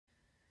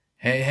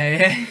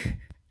Hey.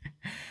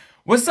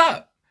 What's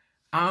up?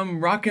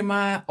 I'm rocking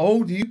my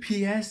old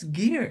UPS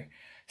gear.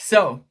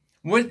 So,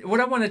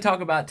 what I want to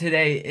talk about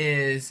today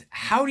is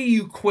how do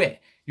you quit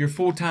your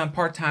full-time,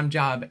 part-time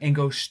job and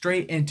go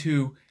straight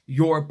into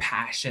your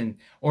passion?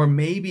 Or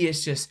maybe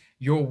it's just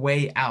your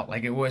way out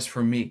like it was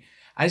for me.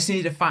 I just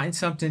need to find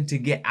something to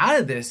get out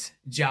of this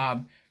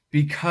job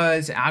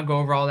because I'll go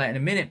over all that in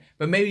a minute,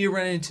 but maybe you're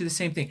running into the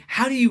same thing.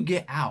 How do you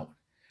get out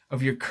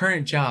of your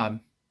current job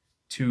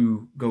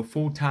to go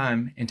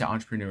full-time into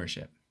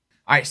entrepreneurship?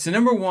 All right, so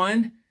number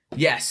one,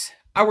 yes,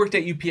 I worked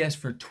at UPS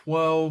for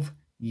 12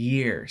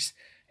 years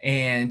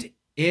and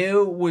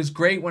it was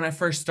great when I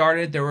first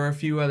started. There were a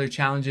few other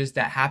challenges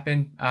that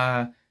happened,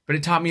 but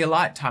it taught me a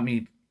lot. It taught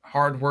me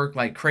hard work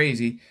like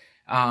crazy.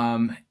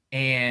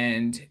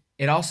 And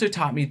it also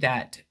taught me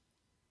that,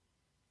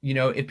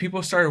 if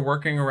people started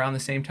working around the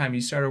same time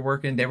you started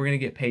working, they were going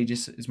to get paid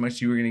just as much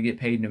as you were going to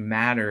get paid no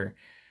matter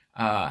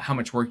how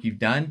much work you've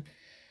done.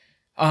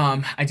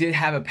 I did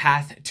have a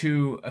path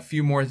to a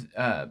few more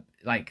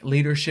like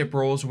leadership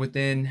roles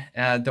within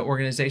the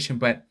organization,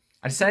 but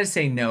I decided to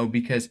say no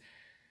because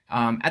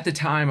at the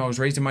time I was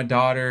raising my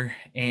daughter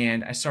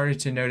and I started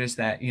to notice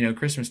that,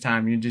 Christmas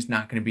time, you're just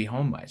not going to be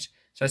home much.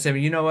 So I said,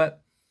 well, you know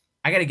what?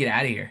 I got to get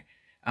out of here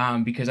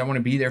because I want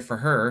to be there for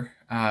her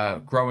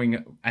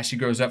growing as she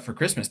grows up for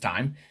Christmas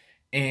time.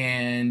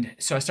 And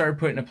so I started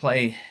putting a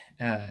play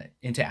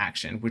into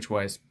action, which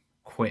was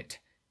quit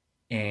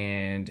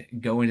and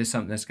go into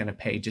something that's going to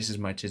pay just as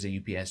much as a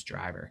UPS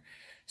driver.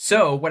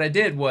 So what I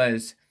did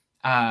was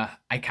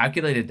I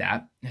calculated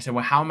that. I said,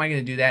 well, how am I going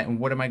to do that? And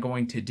what am I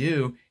going to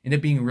do? Ended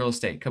up being real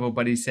estate. A couple of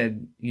buddies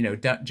said,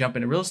 jump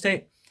into real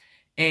estate.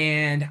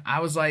 And I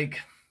was like,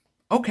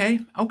 okay.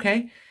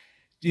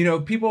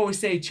 People always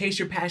say, chase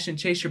your passion,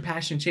 chase your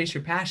passion, chase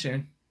your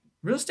passion.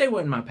 Real estate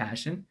wasn't my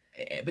passion,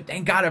 but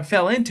thank God I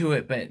fell into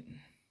it, but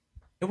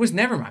it was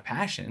never my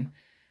passion.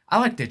 I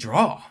like to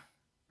draw,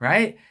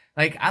 right?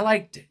 Like I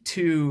liked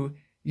to,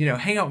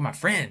 hang out with my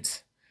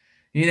friends,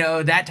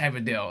 that type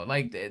of deal.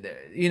 Like,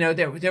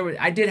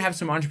 I did have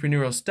some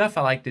entrepreneurial stuff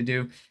I like to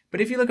do.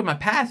 But if you look at my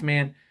path,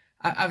 man,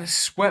 I've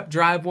swept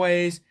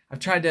driveways. I've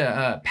tried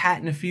to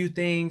patent a few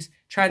things,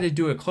 tried to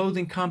do a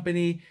clothing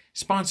company,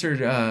 sponsored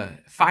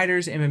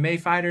fighters, MMA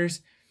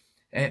fighters.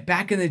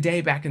 Back in the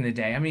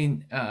day, I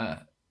mean,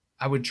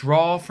 I would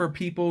draw for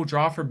people,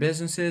 draw for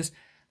businesses,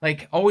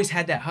 like always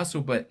had that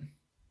hustle, but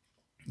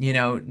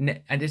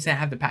I just didn't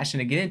have the passion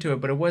to get into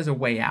it, but it was a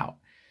way out.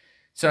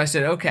 So I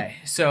said, okay,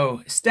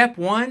 so step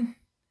one,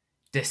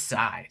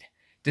 decide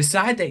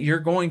that you're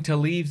going to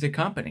leave the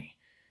company.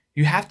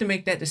 You have to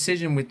make that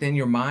decision within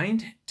your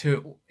mind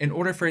in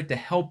order for it to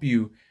help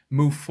you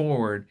move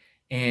forward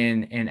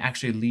and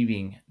actually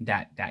leaving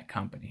that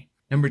company.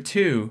 Number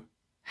two,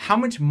 how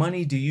much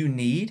money do you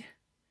need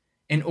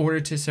in order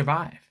to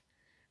survive?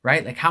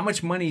 Right? Like how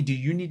much money do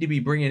you need to be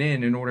bringing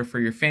in order for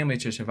your family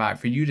to survive,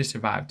 for you to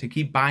survive, to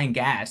keep buying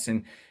gas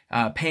and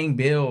paying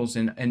bills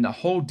and the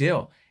whole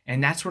deal.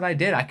 And that's what I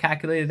did. I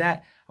calculated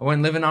that. I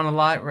wasn't living on a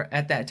lot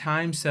at that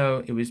time,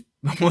 so it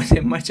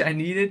wasn't much I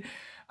needed.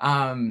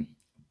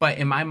 But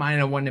in my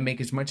mind, I wanted to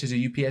make as much as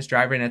a UPS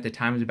driver, and at the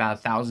time it was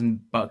about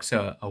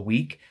 $1,000 a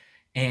week.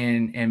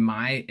 And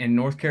in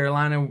North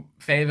Carolina,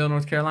 Fayetteville,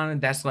 North Carolina,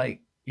 that's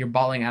like you're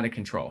balling out of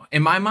control.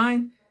 In my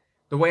mind,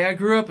 the way I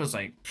grew up was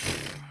like,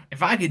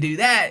 if I could do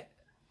that,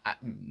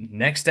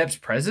 next step's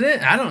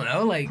president. I don't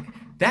know, like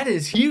that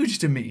is huge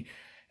to me.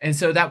 And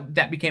so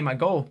that became my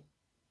goal.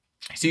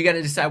 So you got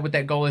to decide what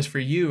that goal is for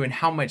you and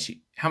how much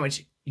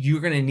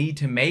you're going to need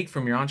to make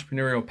from your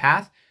entrepreneurial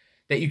path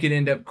that you could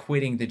end up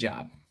quitting the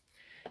job.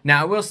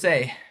 Now, I will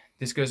say,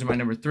 this goes to my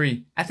number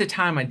three. At the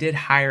time, I did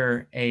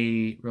hire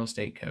a real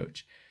estate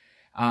coach,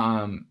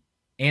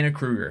 Anna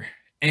Kruger.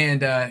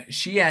 And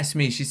she asked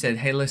me, she said,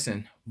 hey,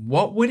 listen,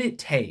 what would it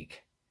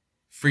take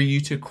for you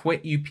to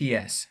quit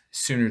UPS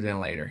sooner than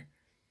later?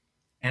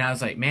 And I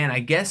was like, man, I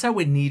guess I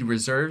would need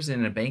reserves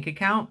in a bank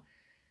account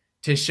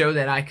to show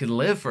that I could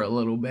live for a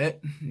little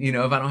bit,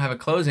 if I don't have a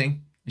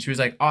closing. And she was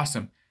like,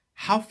 awesome.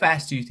 How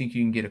fast do you think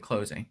you can get a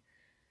closing?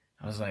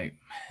 I was like,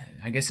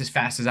 I guess as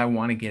fast as I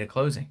want to get a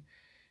closing.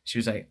 She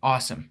was like,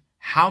 awesome.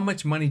 How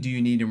much money do you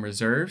need in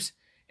reserves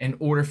in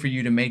order for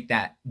you to make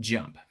that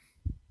jump?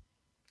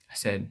 I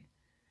said,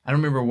 I don't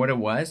remember what it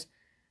was,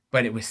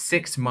 but it was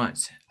 6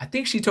 months. I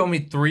think she told me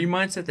 3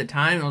 months at the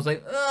time. I was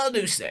like, oh, I'll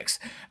do 6.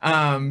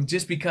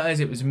 Just because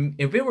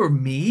if it were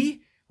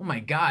me, oh my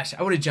gosh,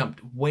 I would have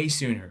jumped way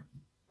sooner.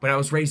 But I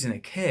was raising a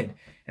kid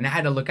and I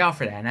had to look out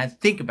for that. And I had to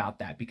think about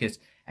that because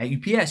at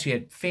UPS, you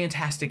had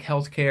fantastic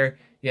healthcare.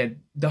 You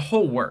had the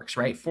whole works,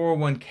 right?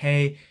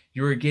 401k,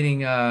 you were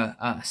getting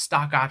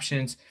stock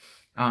options,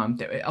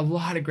 a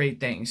lot of great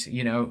things,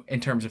 in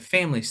terms of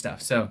family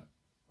stuff. So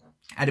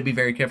I had to be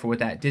very careful with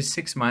that. Did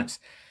 6 months.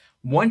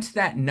 Once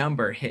that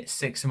number hit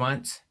 6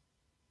 months,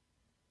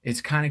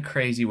 it's kind of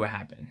crazy what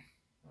happened.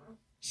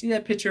 See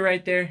that picture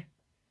right there?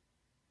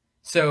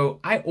 So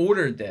I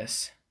ordered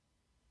this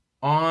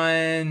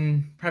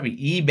on probably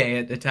eBay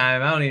at the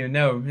time. I don't even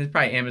know. It's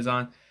probably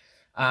Amazon.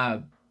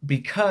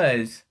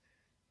 Because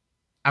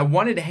I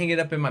wanted to hang it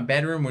up in my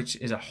bedroom, which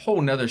is a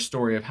whole nother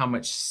story of how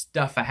much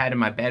stuff I had in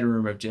my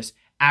bedroom of just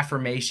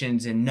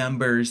affirmations and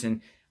numbers.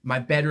 And my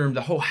bedroom,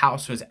 the whole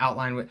house was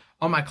outlined with,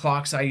 on my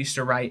clocks, I used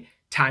to write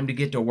time to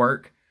get to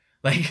work.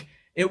 Like,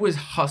 it was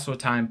hustle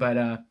time.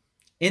 But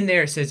in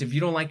there, it says, if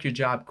you don't like your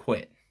job,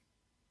 quit.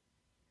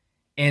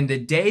 And the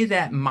day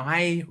that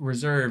my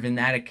reserve in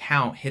that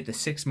account hit the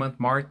 6-month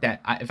mark,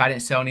 that if I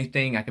didn't sell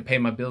anything, I could pay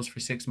my bills for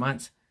 6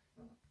 months,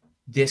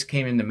 this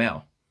came in the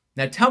mail.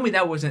 Now tell me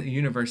that wasn't the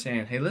universe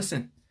saying, hey,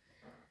 listen,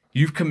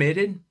 you've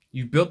committed,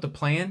 you've built the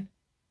plan,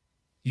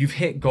 you've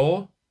hit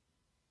goal.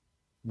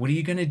 What are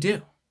you going to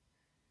do?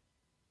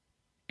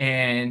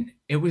 And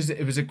it was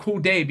a cool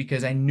day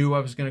because I knew I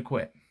was going to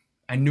quit.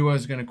 I knew I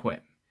was going to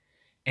quit.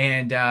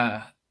 And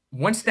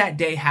once that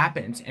day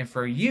happens, and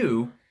for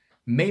you,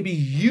 maybe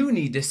you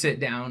need to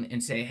sit down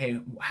and say, hey,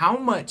 how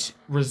much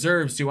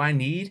reserves do I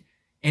need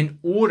in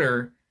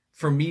order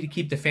for me to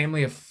keep the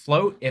family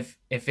afloat if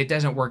it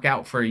doesn't work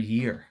out for a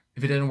year,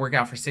 if it doesn't work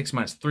out for 6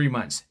 months, 3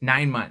 months,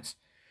 9 months,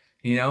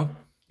 you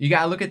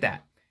got to look at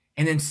that.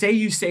 And then say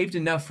you saved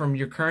enough from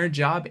your current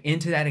job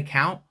into that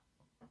account.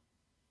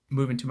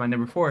 Moving to my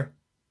number 4,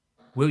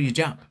 will you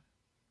jump?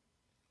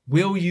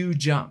 Will you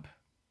jump?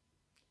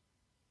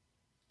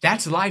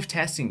 That's life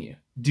testing you.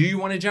 Do you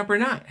want to jump or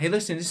not? Hey,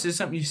 listen, this is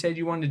something you said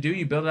you wanted to do.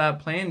 You build out a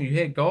plan, you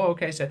hit goal.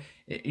 Okay, so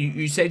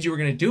you said you were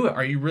going to do it.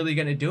 Are you really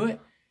going to do it?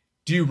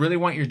 Do you really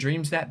want your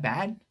dreams that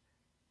bad?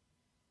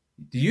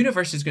 The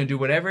universe is going to do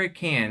whatever it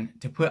can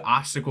to put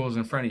obstacles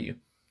in front of you.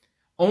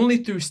 Only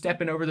through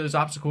stepping over those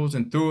obstacles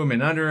and through them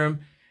and under them,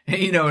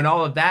 and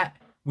all of that,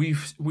 we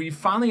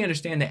finally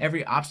understand that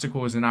every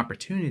obstacle is an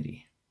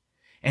opportunity.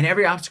 And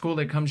every obstacle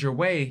that comes your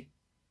way,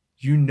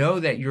 you know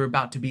that you're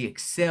about to be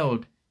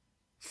excelled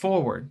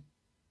forward.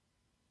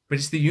 But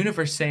it's the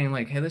universe saying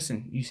like, hey,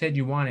 listen, you said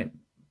you want it.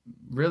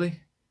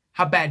 Really?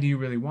 How bad do you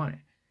really want it?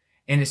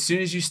 And as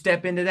soon as you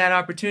step into that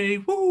opportunity,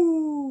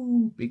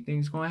 woo, big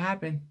things going to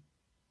happen.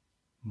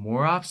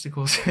 More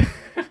obstacles.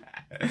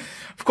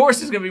 Of course,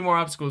 there's going to be more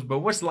obstacles, but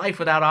what's life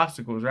without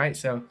obstacles, right?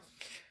 So,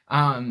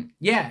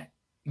 yeah,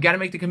 you got to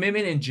make the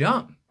commitment and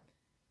jump.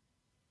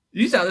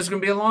 You thought this was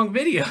going to be a long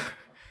video.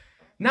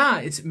 Nah,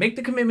 it's make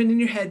the commitment in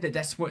your head that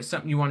that's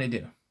something you want to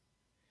do.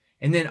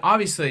 And then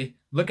obviously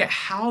look at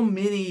how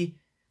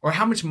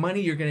much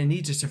money you're going to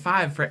need to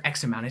survive for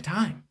X amount of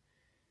time.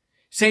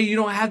 Say you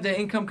don't have the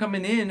income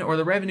coming in or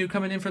the revenue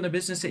coming in from the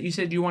business that you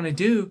said you want to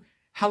do.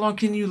 How long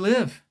can you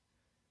live?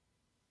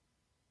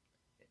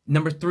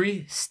 Number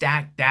 3,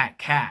 stack that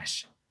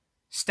cash.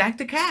 Stack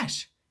the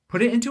cash.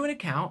 Put it into an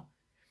account.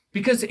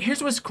 Because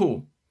here's what's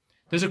cool.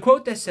 There's a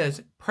quote that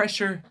says,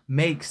 pressure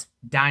makes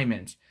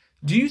diamonds.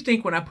 Do you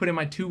think when I put in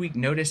my 2-week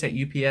notice at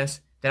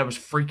UPS that I was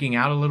freaking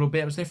out a little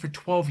bit? I was there for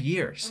 12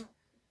 years.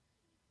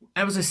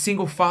 I was a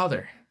single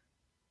father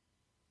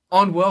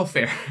on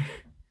welfare.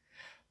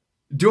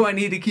 Do I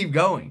need to keep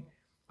going?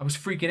 I was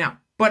freaking out.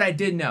 But I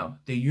did know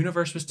the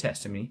universe was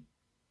testing me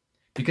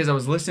because I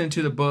was listening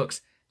to the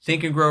books,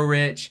 Think and Grow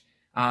Rich,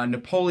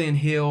 Napoleon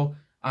Hill.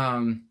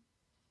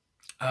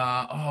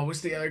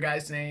 What's the other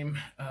guy's name?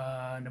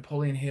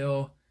 Napoleon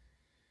Hill.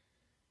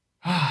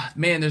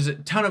 Man, there's a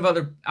ton of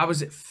other. I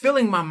was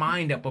filling my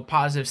mind up with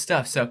positive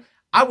stuff. So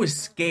I was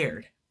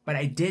scared, but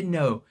I did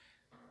know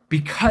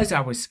because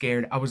I was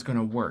scared, I was going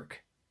to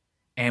work.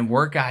 And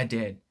work I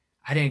did.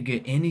 I didn't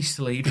get any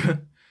sleep.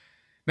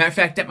 Matter of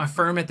fact, at my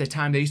firm at the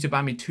time, they used to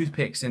buy me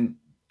toothpicks and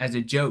as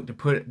a joke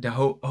to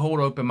hold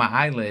open my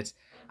eyelids.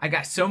 I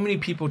got so many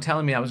people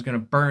telling me I was going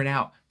to burn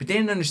out, but they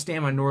didn't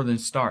understand my Northern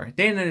Star.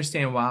 They didn't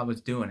understand why I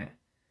was doing it.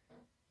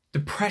 The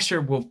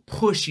pressure will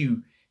push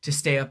you to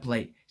stay up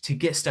late, to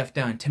get stuff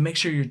done, to make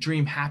sure your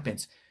dream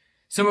happens.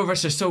 Some of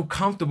us are so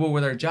comfortable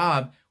with our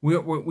job,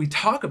 we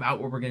talk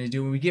about what we're going to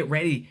do when we get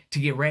ready to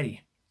get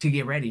ready, to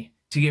get ready,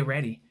 to get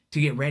ready, to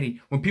get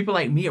ready. When people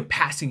like me are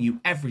passing you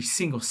every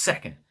single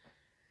second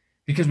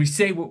because we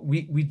say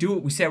we do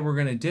what we said we're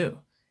going to do.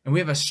 And we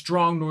have a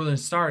strong Northern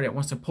Star that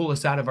wants to pull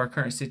us out of our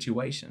current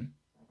situation.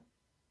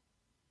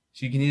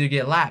 So you can either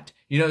get lapped.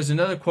 There's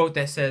another quote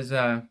that says,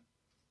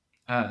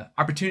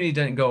 opportunity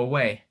doesn't go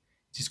away.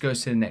 It just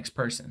goes to the next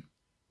person.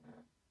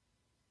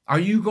 Are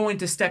you going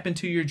to step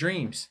into your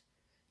dreams?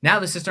 Now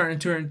this is starting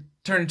to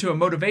turn into a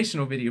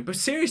motivational video. But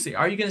seriously,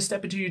 are you going to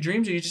step into your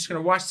dreams? Or are you just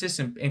going to watch this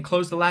and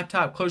close the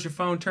laptop, close your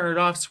phone, turn it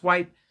off,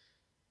 swipe,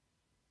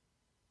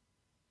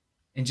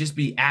 and just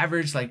be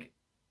average like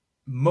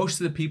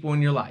most of the people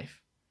in your life?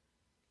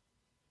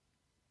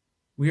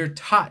 We are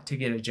taught to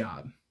get a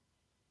job.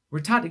 We're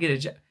taught to get a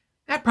job.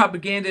 That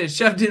propaganda is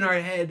shoved in our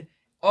head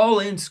all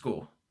in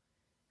school.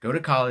 Go to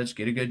college,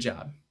 get a good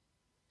job.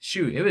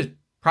 Shoot, it was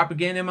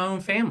propaganda in my own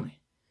family.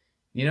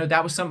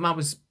 That was something I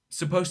was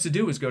supposed to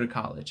do, was go to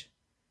college.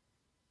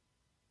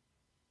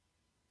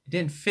 It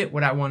didn't fit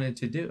what I wanted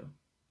to do.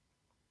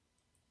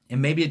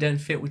 And maybe it doesn't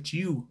fit what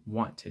you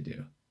want to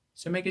do.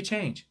 So make a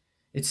change.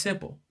 It's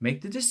simple.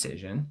 Make the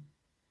decision.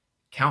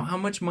 Count how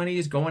much money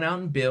is going out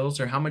in bills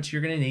or how much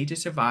you're going to need to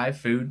survive,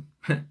 food,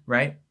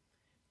 right?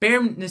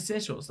 Bare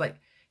essentials. Like,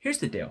 here's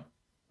the deal.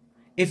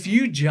 If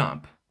you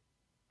jump,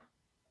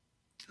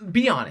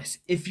 be honest.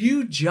 If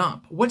you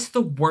jump, what's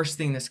the worst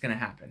thing that's going to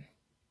happen?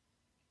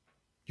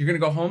 You're going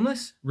to go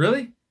homeless?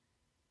 Really?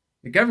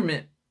 The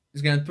government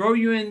is going to throw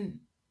you in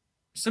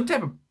some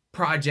type of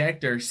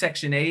project or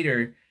Section 8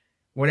 or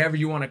whatever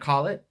you want to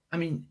call it. I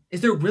mean,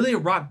 is there really a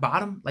rock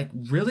bottom? Like,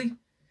 really?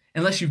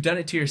 Unless you've done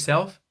it to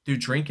yourself through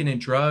drinking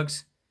and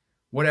drugs,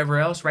 whatever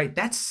else, right?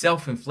 That's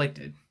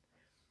self-inflicted.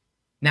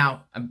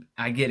 Now,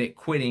 I get it,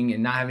 quitting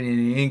and not having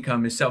any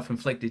income is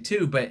self-inflicted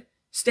too, but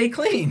stay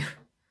clean.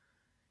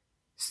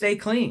 Stay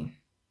clean.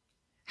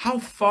 How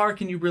far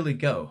can you really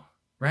go,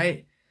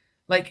 right?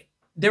 Like,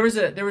 there was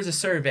a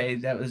survey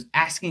that was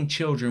asking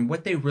children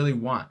what they really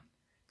want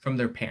from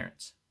their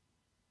parents.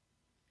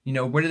 You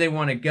know, where do they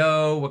want to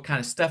go? What kind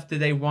of stuff do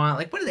they want?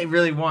 Like, what do they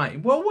really want?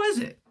 What was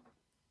it?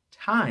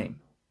 Time.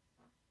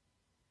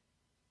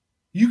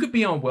 You could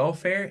be on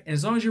welfare, and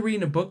as long as you're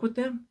reading a book with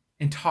them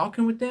and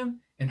talking with them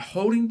and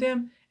holding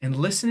them and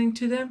listening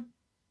to them,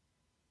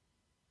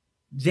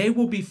 they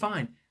will be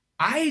fine.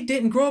 I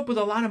didn't grow up with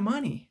a lot of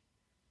money.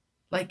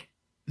 Like,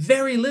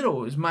 very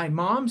little. It was my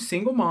mom,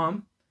 single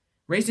mom,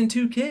 raising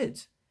 2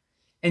 kids.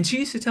 And she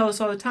used to tell us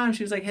all the time,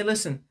 she was like, hey,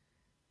 listen,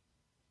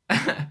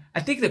 I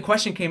think the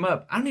question came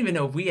up. I don't even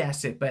know if we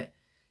asked it, but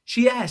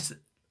she asked,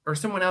 or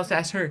someone else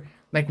asked her,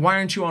 like, why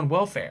aren't you on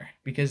welfare?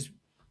 Because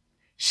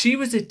she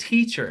was a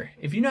teacher.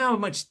 If you know how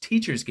much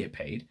teachers get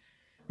paid,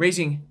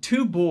 raising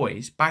 2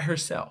 boys by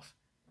herself.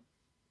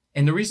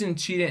 And the reason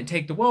she didn't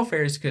take the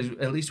welfare is because,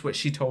 at least what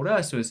she told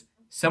us, was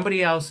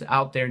somebody else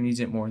out there needs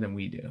it more than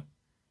we do.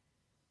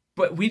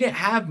 But we didn't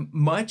have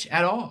much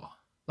at all.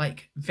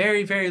 Like,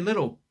 very, very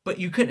little. But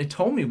you couldn't have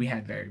told me we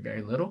had very,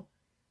 very little.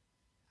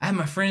 I had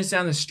my friends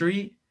down the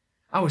street.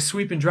 I was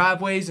sweeping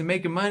driveways and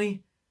making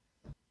money.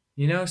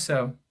 You know,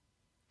 so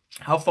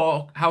how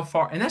far,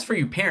 and that's for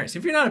you parents.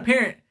 If you're not a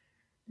parent,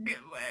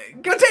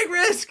 go take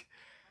risk.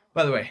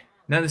 By the way,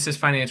 none of this is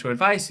financial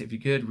advice. If you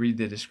could, read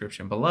the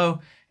description below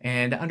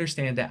and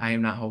understand that I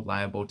am not held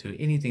liable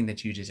to anything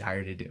that you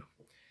desire to do.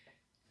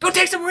 Go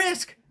take some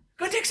risk.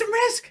 Go take some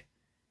risk.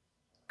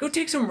 Go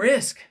take some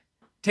risk.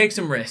 Take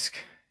some risk.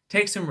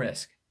 Take some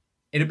risk.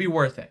 It'll be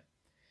worth it.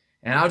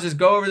 And I'll just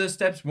go over the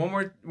steps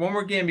one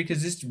more again,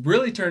 because this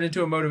really turned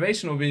into a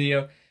motivational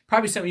video.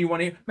 Probably something you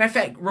want to hear. Matter of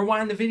fact,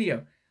 rewind the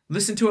video.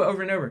 Listen to it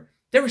over and over.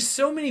 There were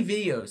so many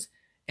videos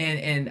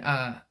and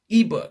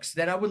ebooks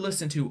that I would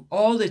listen to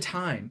all the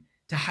time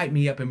to hype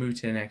me up and move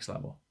to the next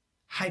level.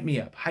 Hype me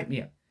up, hype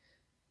me up.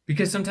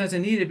 Because sometimes I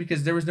need it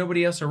because there was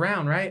nobody else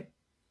around, right?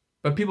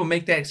 But people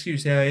make that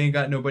excuse. Hey, I ain't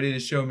got nobody to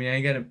show me. I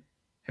ain't got to.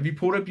 Have you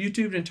pulled up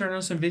YouTube and turned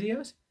on some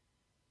videos?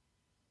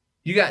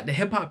 You got the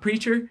hip hop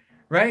preacher,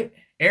 right?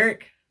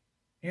 Eric,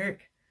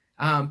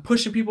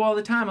 pushing people all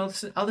the time.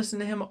 I'll listen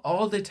to him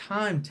all the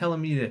time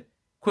telling me to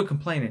quit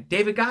complaining.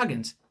 David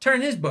Goggins,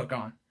 turn his book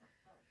on.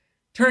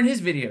 Turn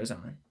his videos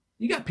on.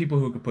 You got people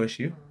who could push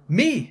you.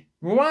 Me,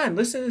 rewind,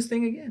 listen to this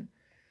thing again.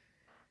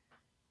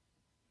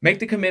 Make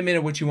the commitment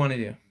of what you want to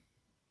do.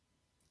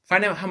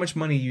 Find out how much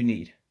money you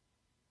need.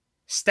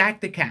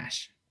 Stack the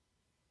cash.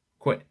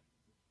 Quit.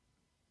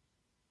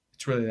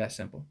 It's really that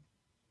simple.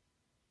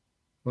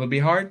 Will it be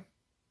hard?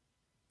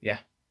 Yeah.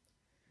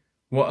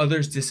 Will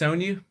others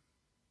disown you?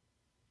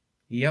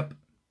 Yep.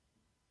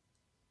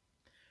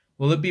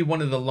 Will it be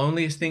one of the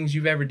loneliest things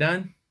you've ever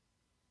done?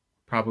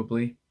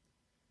 Probably.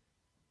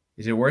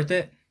 Is it worth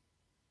it?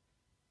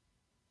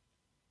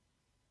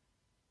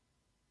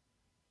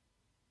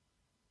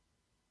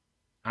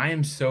 I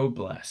am so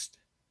blessed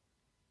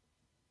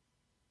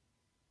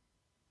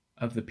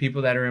of the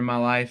people that are in my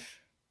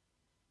life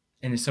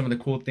and some of the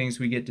cool things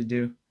we get to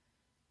do.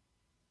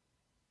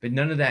 But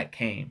none of that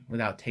came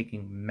without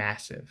taking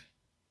massive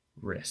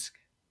risk.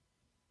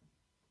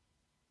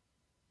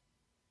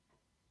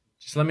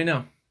 Just let me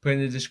know. Put in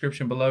the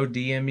description below.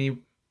 DM me.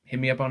 Hit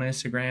me up on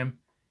Instagram.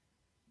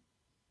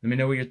 Let me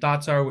know what your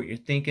thoughts are, what you're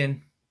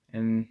thinking,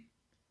 and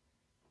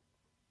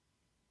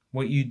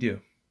what you do.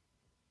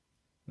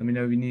 Let me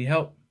know if you need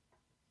help.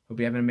 Hope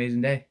you have an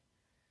amazing day.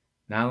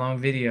 Not a long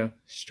video.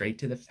 Straight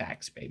to the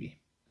facts, baby.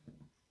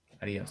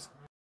 Adios.